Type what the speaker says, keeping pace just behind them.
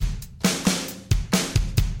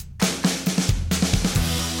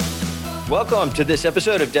Welcome to this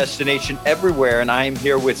episode of Destination Everywhere, and I am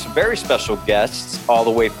here with some very special guests all the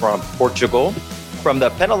way from Portugal, from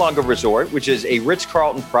the Penalonga Resort, which is a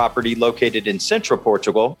Ritz-Carlton property located in central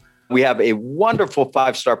Portugal. We have a wonderful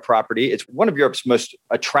five-star property. It's one of Europe's most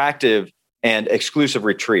attractive and exclusive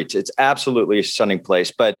retreats. It's absolutely a stunning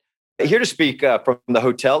place. But here to speak from the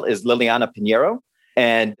hotel is Liliana Pinheiro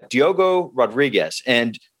and Diogo Rodriguez.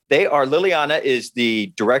 And Liliana is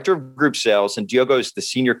the director of group sales and Diogo is the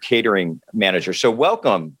senior catering manager. So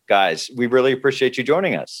welcome, guys. We really appreciate you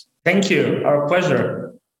joining us. Thank you. Our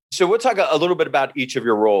pleasure. So we'll talk a little bit about each of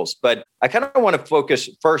your roles, but I kind of want to focus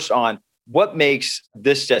first on what makes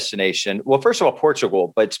this destination, well, first of all,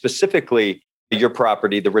 Portugal, but specifically your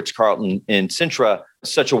property, the Ritz-Carlton in Sintra,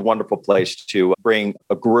 such a wonderful place to bring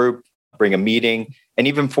a group, bring a meeting, and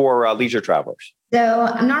even for leisure travelers.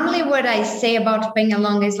 So normally what I say about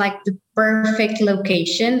Penhalonga is like the perfect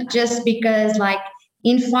location, just because like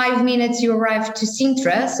in 5 minutes you arrive to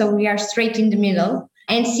Sintra. So we are straight in the middle.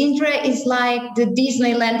 And Sintra is like the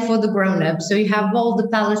Disneyland for the grown-ups. So you have all the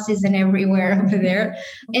palaces and everywhere over there.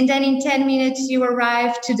 And then in 10 minutes you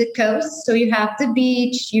arrive to the coast. So you have the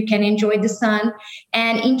beach, you can enjoy the sun.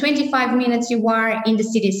 And in 25 minutes you are in the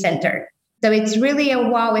city center. So it's really a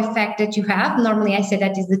wow effect that you have. Normally I say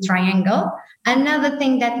that is the triangle. Another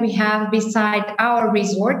thing that we have beside our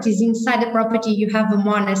resort is inside the property, you have a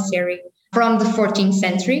monastery from the 14th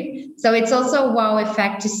century. So it's also a wow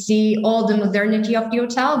effect to see all the modernity of the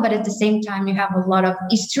hotel, but at the same time, you have a lot of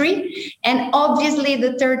history. And obviously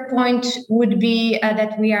the third point would be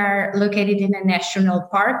that we are located in a national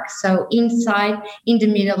park. So inside, in the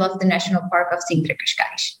middle of the national park of Sintra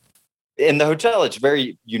Cascais. In the hotel, it's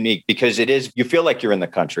very unique because you feel like you're in the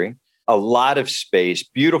country, a lot of space,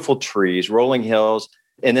 beautiful trees, rolling hills.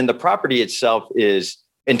 And then the property itself is,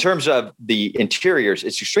 in terms of the interiors,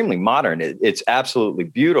 it's extremely modern. It's absolutely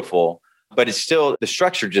beautiful, but it's still, the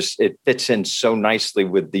structure it fits in so nicely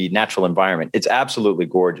with the natural environment. It's absolutely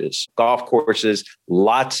gorgeous. Golf courses,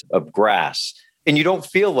 lots of grass. And you don't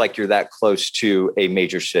feel like you're that close to a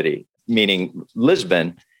major city, meaning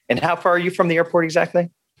Lisbon. And how far are you from the airport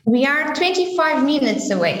exactly? We are 25 minutes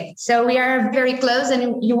away. So we are very close.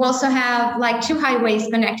 And you also have like two highways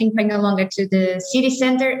connecting Penhalonga to the city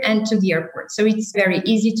center and to the airport. So it's very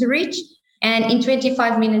easy to reach. And in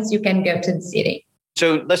 25 minutes, you can go to the city.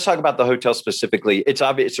 So let's talk about the hotel specifically. It's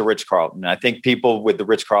obvious it's a Ritz-Carlton. I think people with the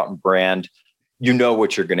Ritz-Carlton brand, you know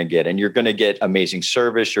what you're going to get. And you're going to get amazing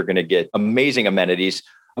service. You're going to get amazing amenities.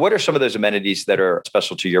 What are some of those amenities that are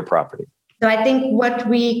special to your property? So I think what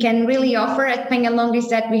we can really offer at Penhalonga is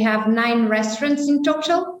that we have 9 restaurants in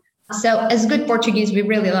total. So as good Portuguese, we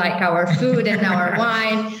really like our food and our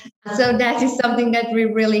wine. So that is something that we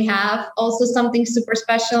really have. Also something super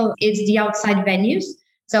special is the outside venues.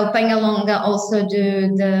 So Penhalonga also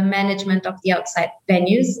do the management of the outside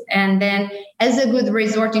venues. And then as a good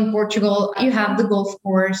resort in Portugal, you have the golf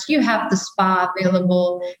course, you have the spa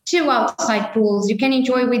available, 2 outside pools. You can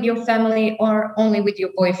enjoy with your family or only with your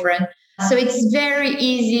boyfriend. So it's very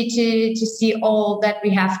easy to see all that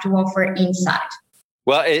we have to offer inside.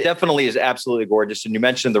 Well, it definitely is absolutely gorgeous. And you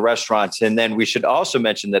mentioned the restaurants. And then we should also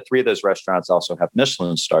mention that 3 of those restaurants also have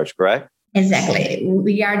Michelin stars, correct? Exactly.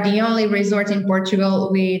 We are the only resort in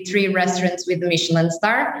Portugal with 3 restaurants with the Michelin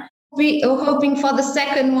star. We are hoping for the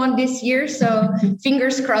second one this year. So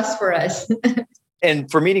fingers crossed for us.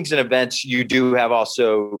 And for meetings and events, you do have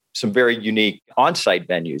also some very unique on-site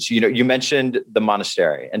venues. You mentioned the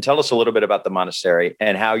monastery, and tell us a little bit about the monastery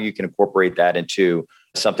and how you can incorporate that into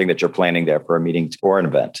something that you're planning there for a meeting or an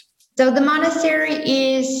event. So the monastery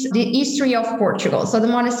is the history of Portugal. So the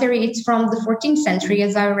monastery is from the 14th century,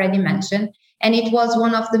 as I already mentioned. And it was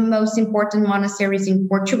one of the most important monasteries in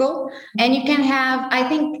Portugal. And you can have, I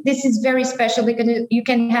think this is very special because you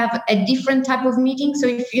can have a different type of meeting. So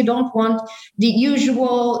if you don't want the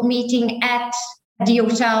usual meeting at the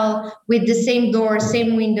hotel with the same door,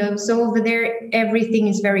 same window. So over there, everything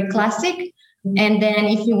is very classic. And then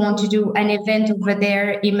if you want to do an event over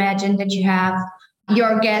there, imagine that you have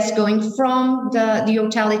your guests going from the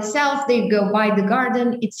hotel itself, they go by the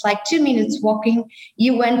garden. It's like 2 minutes walking.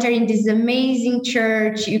 You enter in this amazing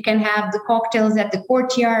church. You can have the cocktails at the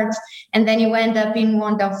courtyards, and then you end up in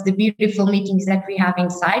one of the beautiful meetings that we have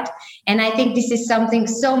inside. And I think this is something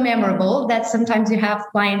so memorable that sometimes you have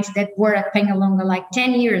clients that were at Penhalonga like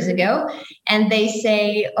 10 years ago, and they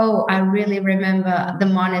say, oh, I really remember the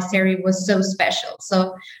monastery was so special.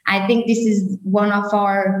 So I think this is one of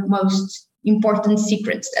our most important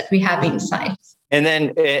secrets that we have inside.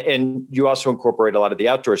 And you also incorporate a lot of the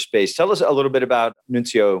outdoor space. Tell us a little bit about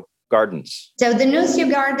Nuncio Gardens. So the Nuncio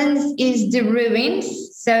Gardens is the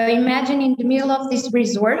ruins. So imagine in the middle of this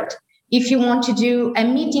resort, if you want to do a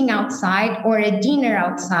meeting outside or a dinner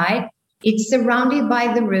outside, it's surrounded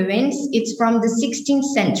by the ruins. It's from the 16th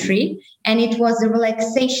century, and it was a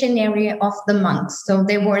relaxation area of the monks. So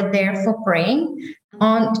they were there for praying.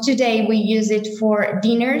 Today, we use it for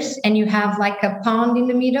dinners, and you have like a pond in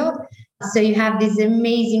the middle. So you have this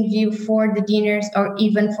amazing view for the dinners or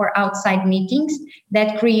even for outside meetings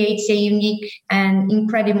that creates a unique and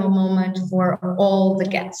incredible moment for all the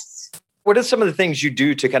guests. What are some of the things you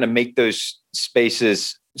do to kind of make those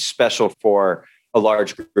spaces special for a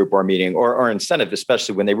large group or meeting or incentive,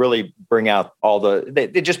 especially when they really bring out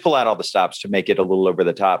they just pull out all the stops to make it a little over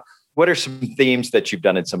the top? What are some themes that you've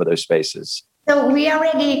done in some of those spaces? So we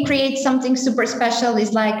already create something super special,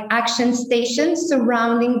 is like action stations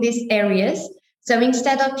surrounding these areas. So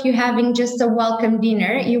instead of you having just a welcome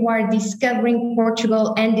dinner, you are discovering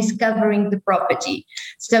Portugal and discovering the property.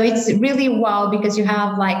 So it's really wow, because you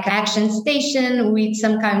have like action station with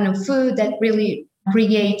some kind of food that really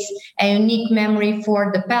creates a unique memory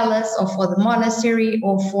for the palace or for the monastery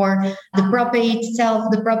or for the property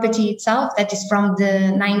itself that is from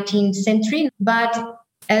the 19th century. But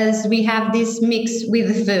as we have this mix with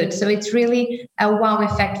the food. So it's really a wow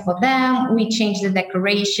effect for them. We change the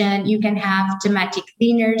decoration. You can have thematic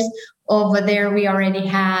dinners. Over there, we already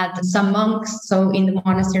had some monks. So in the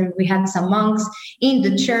monastery, we had some monks. In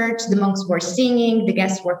the church, the monks were singing, the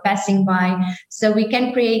guests were passing by. So we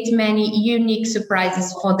can create many unique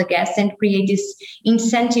surprises for the guests and create this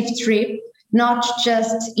incentive trip, not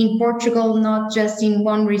just in Portugal, not just in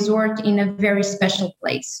one resort, in a very special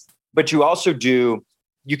place. But you also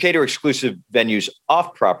you cater exclusive venues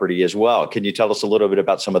off property as well. Can you tell us a little bit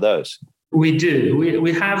about some of those? We do.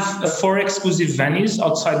 We have 4 exclusive venues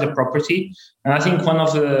outside the property. And I think one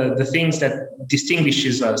of the things that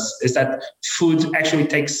distinguishes us is that food actually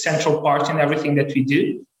takes central part in everything that we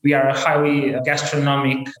do. We are a highly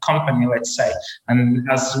gastronomic company, let's say. And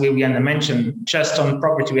as Liliana mentioned, just on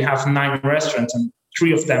property, we have 9 restaurants and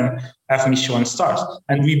 3 of them have Michelin stars.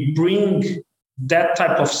 And we bring that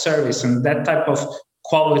type of service and that type of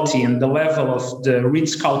quality and the level of the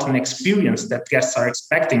Ritz-Carlton experience that guests are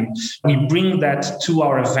expecting, we bring that to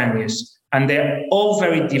our venues. And they're all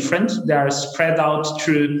very different. They are spread out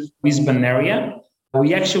through Lisbon area.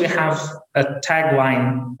 We actually have a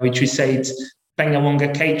tagline, which we say it's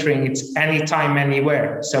Penhalonga Catering, it's anytime,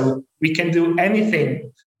 anywhere. So we can do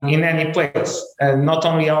anything in any place. Not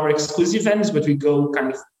only our exclusive venues, but we go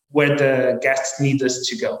kind of where the guests need us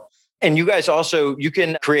to go. And you guys also, you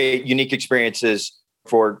can create unique experiences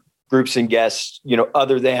for groups and guests,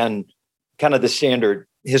 other than kind of the standard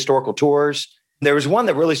historical tours. There was one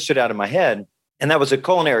that really stood out in my head, and that was a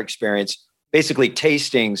culinary experience, basically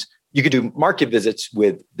tastings. You could do market visits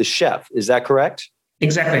with the chef. Is that correct?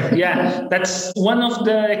 Exactly. Yeah, that's one of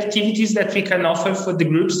the activities that we can offer for the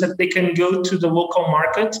groups, that they can go to the local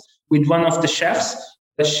market with one of the chefs.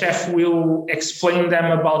 The chef will explain them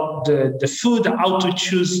about the food, how to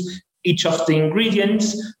choose each of the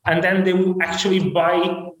ingredients, and then they will actually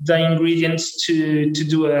buy the ingredients to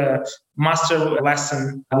do a master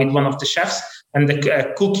lesson with one of the chefs and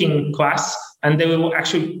the cooking class, and they will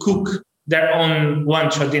actually cook their own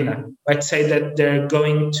lunch or dinner. Let's say that they're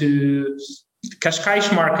going to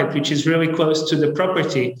Cascais market, which is really close to the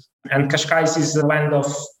property, and Cascais is the land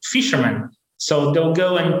of fishermen. So they'll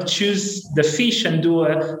go and choose the fish and do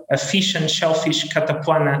a fish and shellfish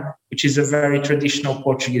cataplana, which is a very traditional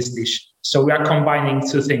Portuguese dish. So we are combining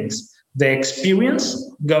 2 things: the experience,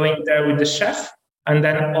 going there with the chef, and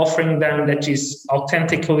then offering them that is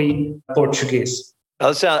authentically Portuguese.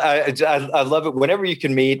 I love it. Whenever you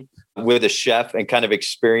can meet with a chef and kind of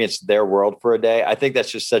experience their world for a day, I think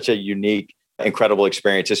that's just such a unique, incredible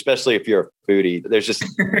experience, especially if you're a foodie. There's just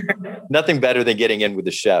nothing better than getting in with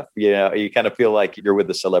the chef. You kind of feel like you're with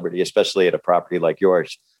the celebrity, especially at a property like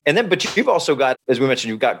yours. And then, but you've also got, as we mentioned,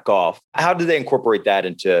 you've got golf. How do they incorporate that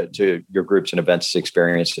into your groups and events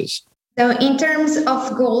experiences? So in terms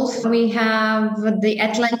of golf, we have the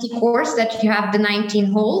Atlantic course that you have the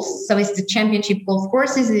 19 holes. So it's the championship golf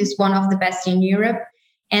courses. It is one of the best in Europe.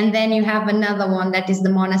 And then you have another one that is the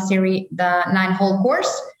Monastery, the 9-hole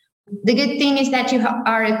course. The good thing is that you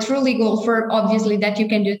are a truly golfer, obviously, that you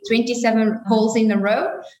can do 27 holes in a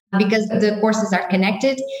row because the courses are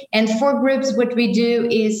connected. And for groups, what we do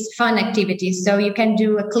is fun activities. So you can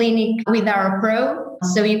do a clinic with our pro.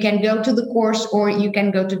 So you can go to the course or you can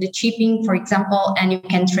go to the chipping, for example, and you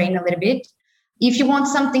can train a little bit. If you want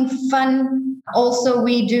something fun, also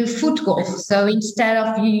we do foot golf. So instead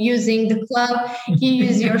of you using the club, you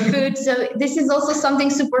use your foot. So this is also something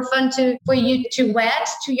super fun for you to add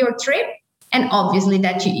to your trip. And obviously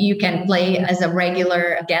that you can play as a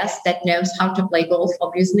regular guest that knows how to play golf,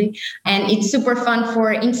 obviously. And it's super fun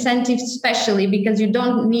for incentives, especially because you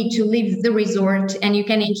don't need to leave the resort and you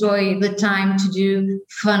can enjoy the time to do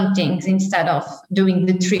fun things instead of doing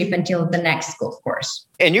the trip until the next golf course.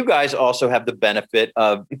 And you guys also have the benefit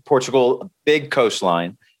of Portugal, a big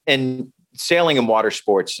coastline, and sailing and water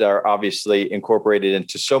sports are obviously incorporated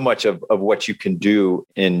into so much of what you can do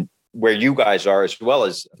in where you guys are, as well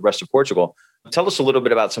as the rest of Portugal. Tell us a little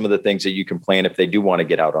bit about some of the things that you can plan if they do want to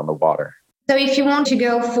get out on the water. So if you want to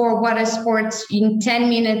go for water sports in 10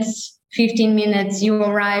 minutes, 15 minutes, you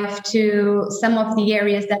arrive to some of the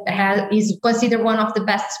areas that is considered one of the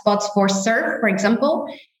best spots for surf, for example.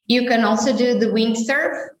 You can also do the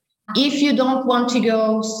windsurf. If you don't want to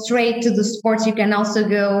go straight to the sports, you can also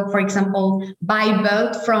go, for example, by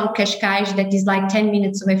boat from Cascais, that is like 10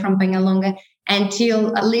 minutes away from Penhalonga,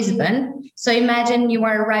 until Lisbon. So imagine you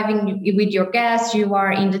are arriving with your guests, you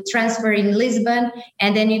are in the transfer in Lisbon,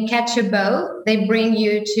 and then you catch a boat. They bring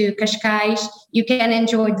you to Cascais. You can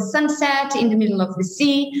enjoy the sunset in the middle of the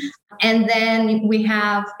sea. And then we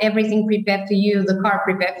have everything prepared for you, the car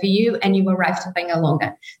prepared for you, and you arrive to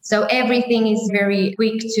Penhalonga. So everything is very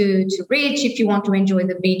quick to reach. If you want to enjoy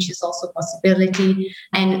the beach, is also a possibility.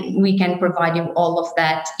 And we can provide you all of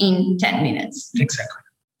that in 10 minutes. Exactly.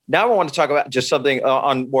 Now I want to talk about just something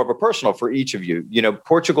on more of a personal for each of you. You know,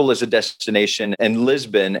 Portugal is a destination, and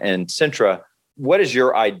Lisbon and Sintra. What is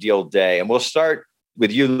your ideal day? And we'll start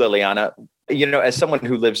with you, Liliana. You know, as someone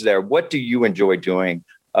who lives there, what do you enjoy doing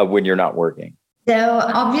when you're not working? So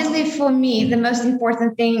obviously for me, the most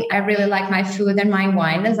important thing, I really like my food and my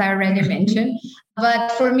wine, as I already mentioned.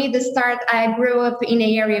 But for me, I grew up in an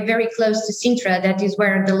area very close to Sintra. That is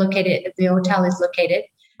where the hotel is located.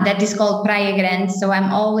 That is called Praia Grande. So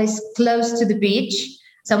I'm always close to the beach.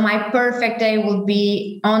 So my perfect day will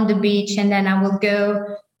be on the beach, and then I will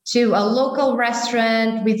go to a local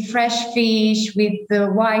restaurant with fresh fish, with the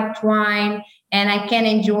white wine, and I can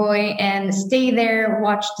enjoy and stay there,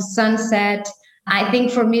 watch the sunset. I think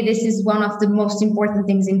for me, this is one of the most important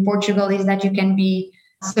things in Portugal, is that you can be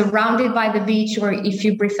surrounded by the beach, or if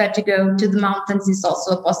you prefer to go to the mountains, is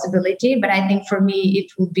also a possibility. But I think for me,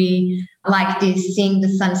 it will be like this, seeing the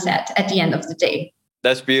sunset at the end of the day.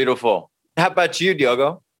 That's beautiful. How about you,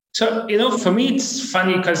 Diogo? So, for me, it's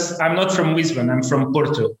funny because I'm not from Lisbon, I'm from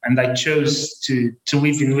Porto, and I chose to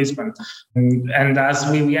live in Lisbon. And as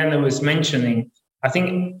Liliana was mentioning, I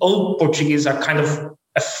think all Portuguese are kind of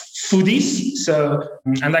foodies. So,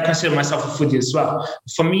 and I consider myself a foodie as well.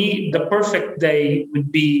 For me, the perfect day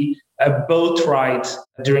would be a boat ride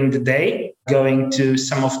during the day, going to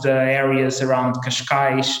some of the areas around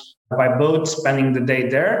Cascais by boat, spending the day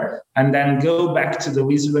there, and then go back to the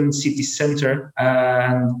Lisbon city center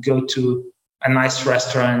and go to a nice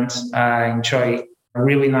restaurant, enjoy a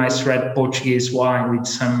really nice red Portuguese wine with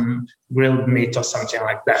some grilled meat or something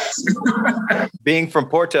like that. Being from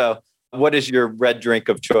Porto, what is your red drink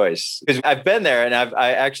of choice? Because I've been there and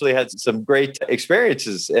I actually had some great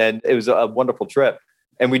experiences, and it was a wonderful trip.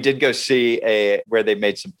 And we did go see where they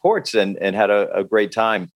made some ports and had a great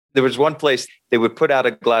time. There was one place they would put out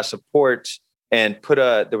a glass of port and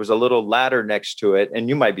there was a little ladder next to it, and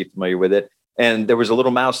you might be familiar with it. And there was a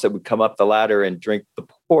little mouse that would come up the ladder and drink the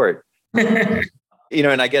port.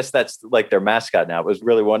 And I guess that's like their mascot now. It was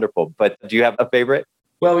really wonderful. But do you have a favorite?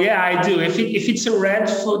 Well, yeah, I do. If it's a red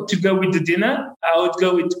to go with the dinner, I would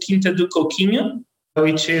go with Quinta do Coquinho,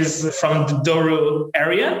 which is from the Douro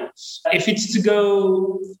area. If it's to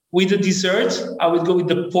go with the dessert, I would go with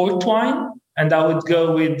the port wine, and I would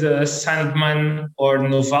go with the Sandman or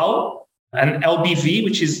Noval, and LBV,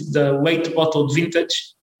 which is the late bottled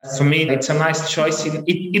vintage. For me, it's a nice choice.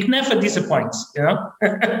 It never disappoints,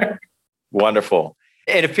 Wonderful.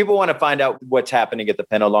 And if people want to find out what's happening at the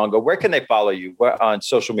Penhalonga, where can they follow you on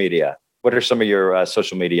social media? What are some of your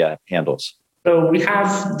social media handles? So we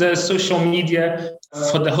have the social media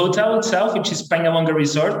for the hotel itself, which is Penhalonga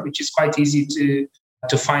Resort, which is quite easy to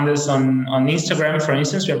find us on Instagram, for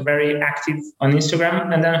instance. We are very active on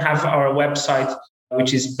Instagram. And then have our website,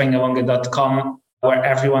 which is penhalonga.com, where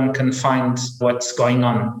everyone can find what's going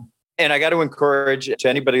on. And I got to encourage to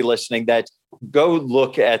anybody listening that go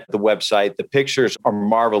look at the website. The pictures are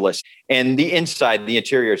marvelous. And the inside, the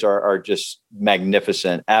interiors are just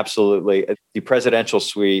magnificent. Absolutely. The presidential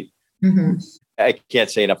suite. Mm-hmm. I can't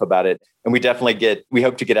say enough about it. And we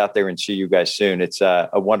hope to get out there and see you guys soon. It's a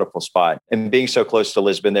wonderful spot. And being so close to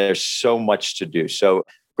Lisbon, there's so much to do. So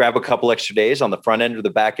grab a couple extra days on the front end or the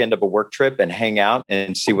back end of a work trip and hang out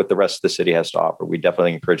and see what the rest of the city has to offer. We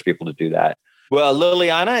definitely encourage people to do that. Well,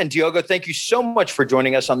 Liliana and Diogo, thank you so much for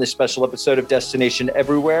joining us on this special episode of Destination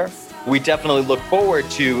Everywhere. We definitely look forward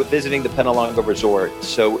to visiting the Penalonga Resort.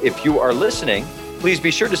 So if you are listening, please be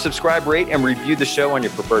sure to subscribe, rate, and review the show on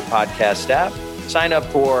your preferred podcast app. Sign up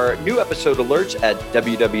for new episode alerts at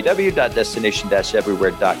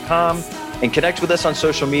www.destination-everywhere.com and connect with us on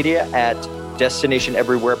social media at Destination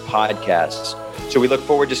Everywhere Podcasts. So we look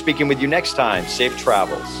forward to speaking with you next time. Safe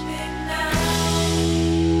travels.